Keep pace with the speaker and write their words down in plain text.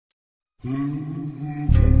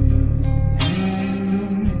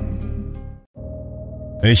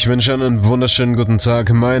Ich wünsche einen wunderschönen guten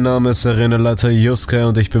Tag. Mein Name ist Arenaleiter Juska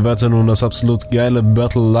und ich bewerte nun das absolut geile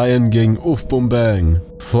Battle Lyyon gegen Uffbummbang.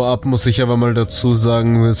 Vorab muss ich aber mal dazu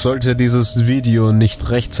sagen, sollte dieses Video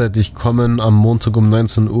nicht rechtzeitig kommen, am Montag um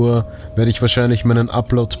 19 Uhr, werde ich wahrscheinlich meinen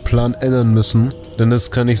Upload-Plan ändern müssen. Denn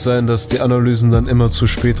es kann nicht sein, dass die Analysen dann immer zu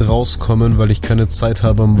spät rauskommen, weil ich keine Zeit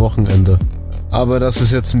habe am Wochenende. Aber das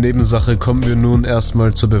ist jetzt Nebensache, kommen wir nun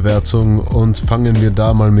erstmal zur Bewertung und fangen wir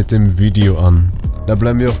da mal mit dem Video an. Da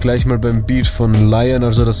bleiben wir auch gleich mal beim Beat von Lyyon,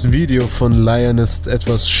 also das Video von Lyyon ist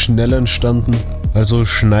etwas schnell entstanden. Also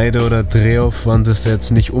Schneide- oder Drehaufwand ist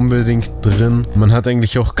jetzt nicht unbedingt drin. Man hat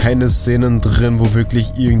eigentlich auch keine Szenen drin, wo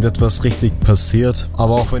wirklich irgendetwas richtig passiert.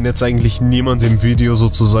 Aber auch wenn jetzt eigentlich niemand im Video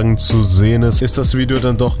sozusagen zu sehen ist, ist das Video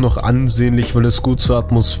dann doch noch ansehnlich, weil es gut zur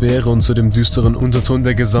Atmosphäre und zu dem düsteren Unterton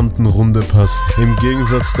der gesamten Runde passt. Im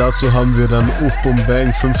Gegensatz dazu haben wir dann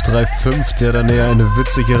Uffbummbang3565, der dann eher eine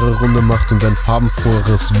witzigere Runde macht und ein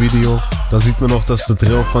farbenfroheres Video. Da sieht man auch, dass der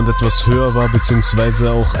Drehaufwand etwas höher war,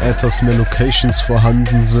 beziehungsweise auch etwas mehr Locations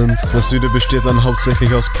vorhanden sind. Das Video besteht dann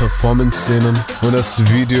hauptsächlich aus Performance-Szenen und das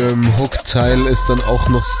Video im Hook-Teil ist dann auch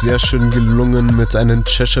noch sehr schön gelungen mit einem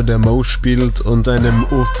Cheshire, der Mo spielt und einem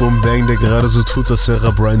Uffbummbang, der gerade so tut, als wäre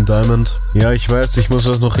er Brian Diamond. Ja, ich weiß, ich muss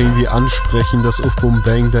das noch irgendwie ansprechen, dass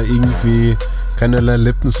Uffbummbang da irgendwie keinerlei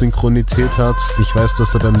Lippensynchronität hat. Ich weiß,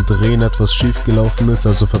 dass da beim Drehen etwas schief gelaufen ist,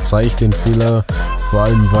 also verzeih ich den Fehler, vor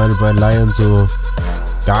allem weil bei Lyyon so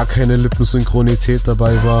gar keine Lippensynchronität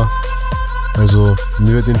dabei war. Also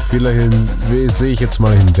nur den Fehler sehe ich jetzt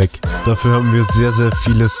mal hinweg. Dafür haben wir sehr, sehr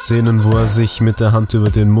viele Szenen, wo er sich mit der Hand über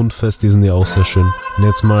den Mund fasst, die sind ja auch sehr schön. Und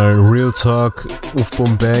jetzt mal Real Talk,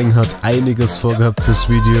 Uffbummbang hat einiges vorgehabt fürs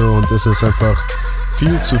Video und es ist einfach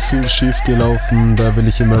viel zu viel schief gelaufen. Da will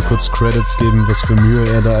ich ihm mal kurz Credits geben, was für Mühe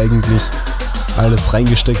er da eigentlich alles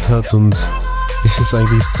reingesteckt hat und es ist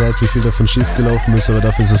eigentlich sad, wie viel davon schief gelaufen ist, aber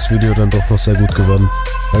dafür ist das Video dann doch noch sehr gut geworden.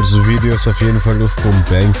 Also Video ist auf jeden Fall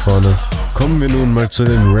Uffbummbang vorne. Kommen wir nun mal zu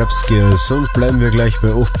den Rap-Skills und bleiben wir gleich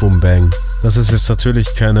bei Uffbummbang. Das ist jetzt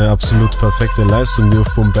natürlich keine absolut perfekte Leistung, die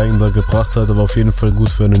Uffbummbang da gebracht hat, aber auf jeden Fall gut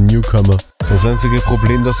für einen Newcomer. Das einzige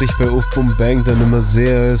Problem, das ich bei Uffbummbang dann immer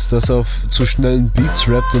sehe, ist, dass er auf zu schnellen Beats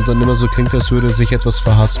rappt und dann immer so klingt, als würde er sich etwas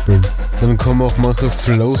verhaspeln. Dann kommen auch manche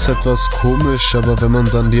Flows etwas komisch, aber wenn man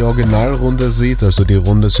dann die Originalrunde sieht, also die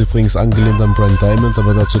Runde ist übrigens angelehnt an Brian Diamond,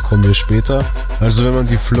 aber dazu kommen wir später. Also wenn man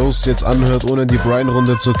die Flows jetzt anhört, ohne die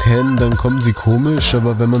Brian-Runde zu kennen, dann kommen sie komisch,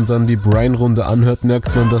 aber wenn man dann die Brian-Runde anhört,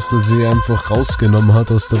 merkt man, dass er sie einfach rausgenommen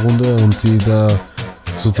hat aus der Runde und die da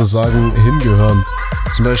sozusagen hingehören.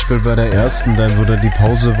 Zum Beispiel bei der ersten Line, wo da die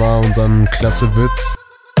Pause war und dann klasse Witz.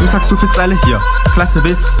 Du sagst, du findest alle hier. Klasse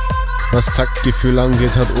Witz. Was Taktgefühl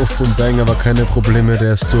angeht, hat Uffbummbang aber keine Probleme,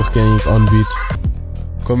 der ist durchgängig on beat.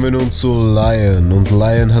 Kommen wir nun zu Lyyon und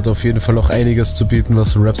Lyyon hat auf jeden Fall auch einiges zu bieten,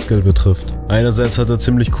 was Rap-Skill betrifft. Einerseits hat er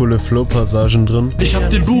ziemlich coole Flow-Passagen drin. Ich hab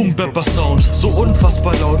den Boom-Bapper-Sound, so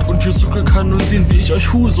unfassbar laut und Yusuke kann nun sehen, wie ich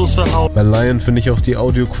euch Husos verhau. Bei Lyyon finde ich auch die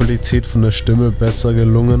Audioqualität von der Stimme besser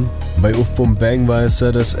gelungen. Bei Uffbummbang war es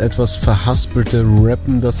ja das etwas verhaspelte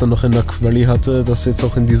Rappen, das er noch in der Quali hatte, das jetzt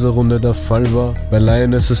auch in dieser Runde der Fall war. Bei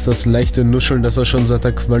Lyyon ist es das leichte Nuscheln, das er schon seit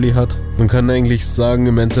der Quali hat. Man kann eigentlich sagen,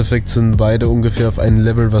 im Endeffekt sind beide ungefähr auf einem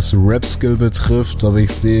Level, was Rap-Skill betrifft, aber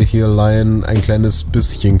ich sehe hier Lyyon ein kleines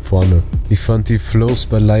bisschen vorne. Ich fand die Flows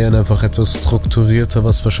bei Lyyon einfach etwas strukturierter,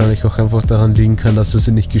 was wahrscheinlich auch einfach daran liegen kann, dass er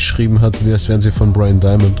sie nicht geschrieben hat, wie als wären sie von Brian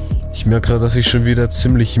Diamond. Ich merke gerade, dass ich schon wieder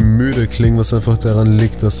ziemlich müde klinge, was einfach daran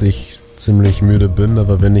liegt, dass ich ziemlich müde bin,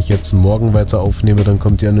 aber wenn ich jetzt morgen weiter aufnehme, dann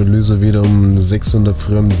kommt die Analyse wieder um 6 Uhr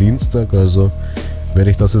früh am Dienstag, also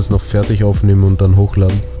werde ich das jetzt noch fertig aufnehmen und dann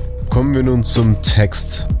hochladen. Kommen wir nun zum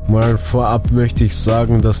Text. Mal vorab möchte ich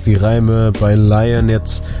sagen, dass die Reime bei Lyyon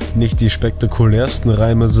jetzt nicht die spektakulärsten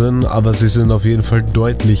Reime sind, aber sie sind auf jeden Fall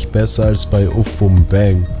deutlich besser als bei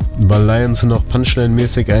Uffbummbang. Bei Lyyon sind auch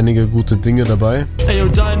Punchline-mäßig einige gute Dinge dabei. Ey,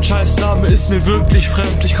 und dein Scheißname ist mir wirklich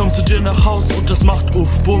fremd. Ich komm zu dir nach Haus und das macht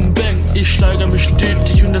Uffbummbang. Ich steigere mich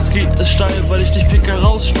stetig und das geht es steil, weil ich dich Ficker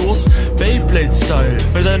rausstoß. Beyblade-Style.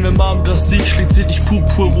 Wenn deine Mom das sieht, schlägt sie dich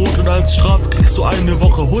purpurrot und als Strafe kriegst du eine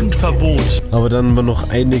Woche Hundverbot. Aber dann waren noch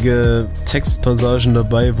einige Textpassagen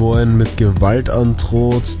dabei, wo einen mit Gewalt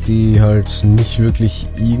androht, die halt nicht wirklich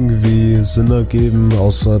irgendwie Sinn ergeben,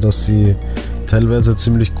 außer dass sie teilweise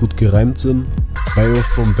ziemlich gut gereimt sind. Bei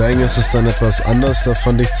Uffbummbang ist es dann etwas anders, da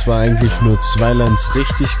fand ich zwar eigentlich nur 2 Lines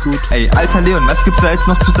richtig gut. Ey, alter Leon, was gibt's da jetzt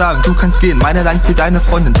noch zu sagen? Du kannst gehen, meine Lines wie deine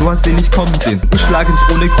Freundin, du hast den nicht kommen sehen. Ich schlage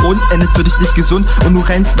dich ohne Grund, endet für dich nicht gesund und du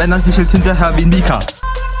rennst Männern nicht halt hinterher wie Nika.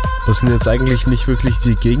 Das sind jetzt eigentlich nicht wirklich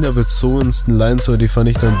die gegnerbezogensten Lines, aber die fand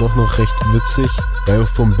ich dann doch noch recht witzig. Bei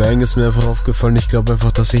Uffbummbang ist mir einfach aufgefallen, ich glaube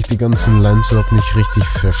einfach, dass ich die ganzen Lines überhaupt nicht richtig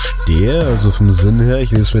verstehe, also vom Sinn her.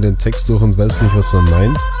 Ich lese mir den Text durch und weiß nicht, was er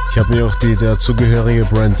meint. Ich habe mir auch die dazugehörige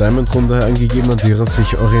Brian Diamond Runde angegeben, an die er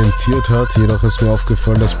sich orientiert hat. Jedoch ist mir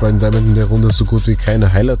aufgefallen, dass Brian Diamond in der Runde so gut wie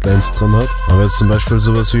keine Highlight-Lines drin hat. Aber jetzt zum Beispiel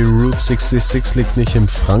sowas wie Route 66 liegt nicht in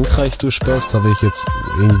Frankreich, du Spaß, habe ich jetzt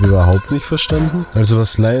irgendwie überhaupt nicht verstanden. Also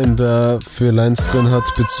was Lyyon da für Lines drin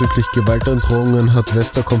hat bezüglich Gewaltandrohungen, hat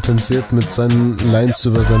Vesta kompensiert mit seinen Lines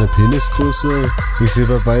über seine Penisgröße. Ich sehe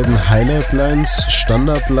bei beiden Highlight-Lines,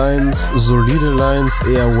 Standard-Lines, solide Lines,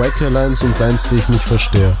 eher wacke Lines und Lines, die ich nicht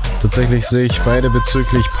verstehe. Tatsächlich sehe ich beide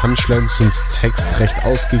bezüglich Punchlines und Text recht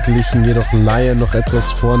ausgeglichen, jedoch Lyyon noch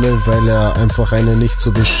etwas vorne, weil er einfach eine nicht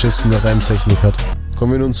so beschissene Reimtechnik hat.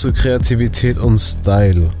 Kommen wir nun zur Kreativität und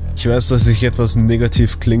Style. Ich weiß, dass ich etwas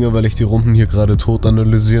negativ klinge, weil ich die Runden hier gerade tot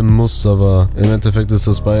analysieren muss, aber im Endeffekt ist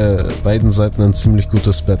das bei beiden Seiten ein ziemlich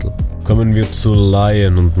gutes Battle. Kommen wir zu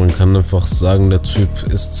Lyyon und man kann einfach sagen, der Typ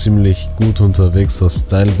ist ziemlich gut unterwegs, was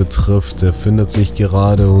Style betrifft. Er findet sich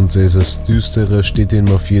gerade und dieses Düstere steht ihm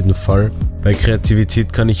auf jeden Fall. Bei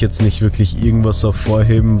Kreativität kann ich jetzt nicht wirklich irgendwas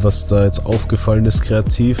hervorheben, was da jetzt aufgefallen ist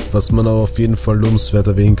kreativ. Was man aber auf jeden Fall lobenswert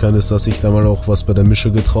erwähnen kann, ist, dass sich da mal auch was bei der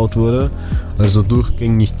Mische getraut wurde. Also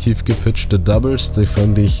durchgängig tief gepitchte Doubles, die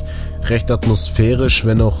fand ich recht atmosphärisch,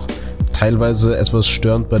 wenn auch teilweise etwas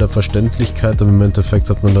störend bei der Verständlichkeit, aber im Endeffekt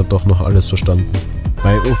hat man da doch noch alles verstanden.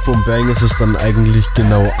 Bei Uffbummbang ist es dann eigentlich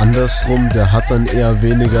genau andersrum, der hat dann eher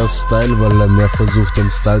weniger Style, weil er mehr versucht den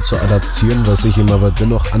Style zu adaptieren, was ich ihm aber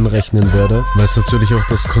dennoch anrechnen werde, weil es natürlich auch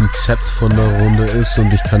das Konzept von der Runde ist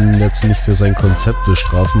und ich kann ihn jetzt nicht für sein Konzept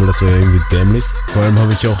bestrafen, weil das wäre ja irgendwie dämlich. Vor allem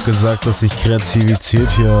habe ich auch gesagt, dass ich Kreativität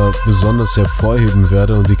hier besonders hervorheben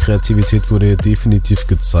werde und die Kreativität wurde hier definitiv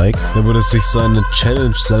gezeigt. Da wurde sich so eine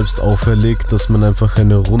Challenge selbst auferlegt, dass man einfach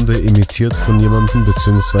eine Runde imitiert von jemandem,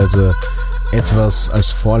 beziehungsweise etwas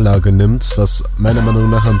als Vorlage nimmt, was meiner Meinung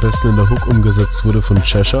nach am besten in der Hook umgesetzt wurde von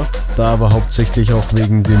Cheshire. Da aber hauptsächlich auch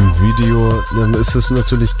wegen dem Video ist es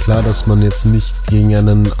natürlich klar, dass man jetzt nicht gegen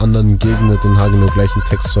einen anderen Gegner den haargenau gleichen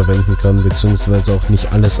Text verwenden kann, beziehungsweise auch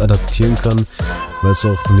nicht alles adaptieren kann, weil es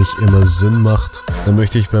auch nicht immer Sinn macht. Da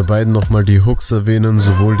möchte ich bei beiden nochmal die Hooks erwähnen,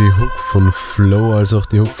 sowohl die Hook von Flo als auch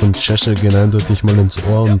die Hook von Cheshire gehen eindeutig mal ins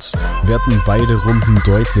Ohr und werten beide Runden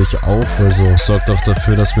deutlich auf, also sorgt auch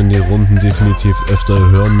dafür, dass man die Runden definitiv öfter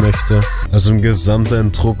hören möchte. Also im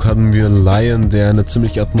Gesamteindruck hatten wir Lyyon, der eine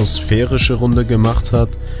ziemlich atmosphärische Runde gemacht hat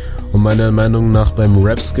und meiner Meinung nach beim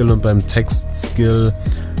Rap-Skill und beim Text-Skill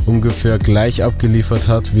ungefähr gleich abgeliefert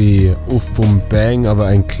hat wie Uffbummbang, aber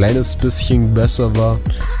ein kleines bisschen besser war.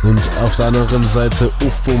 Und auf der anderen Seite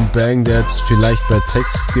Uffbummbang, der jetzt vielleicht bei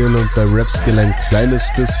Text-Skill und bei Rap-Skill ein kleines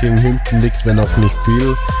bisschen hinten liegt, wenn auch nicht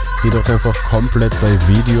viel, jedoch einfach komplett bei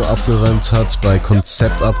Video abgeräumt hat, bei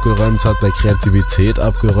Konzept abgeräumt hat, bei Kreativität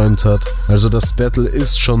abgeräumt hat. Also das Battle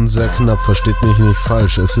ist schon sehr knapp, versteht mich nicht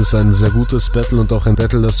falsch. Es ist ein sehr gutes Battle und auch ein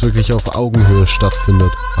Battle, das wirklich auf Augenhöhe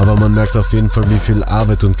stattfindet. Aber man merkt auf jeden Fall, wie viel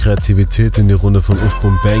Arbeit und Kreativität in die Runde von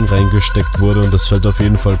Uffbummbang reingesteckt wurde und das fällt auf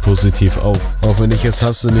jeden Fall positiv auf. Auch wenn ich es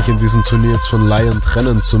hasse, mich in diesem Turnier jetzt von Lyyon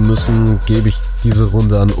trennen zu müssen, gebe ich diese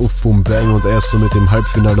Runde an Uffbummbang und er ist somit im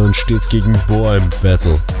Halbfinale und steht gegen Boa im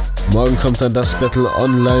Battle. Morgen kommt dann das Battle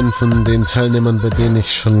online von den Teilnehmern, bei denen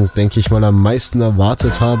ich schon, denke ich mal, am meisten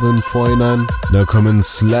erwartet habe im Vorhinein. Da kommen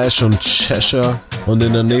Slash und Cheshire und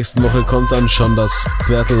in der nächsten Woche kommt dann schon das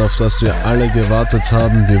Battle, auf das wir alle gewartet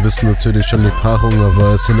haben. Wir wissen natürlich schon die Paarung,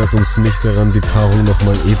 aber es hindert uns nicht daran, die Paarung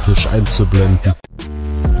nochmal episch einzublenden.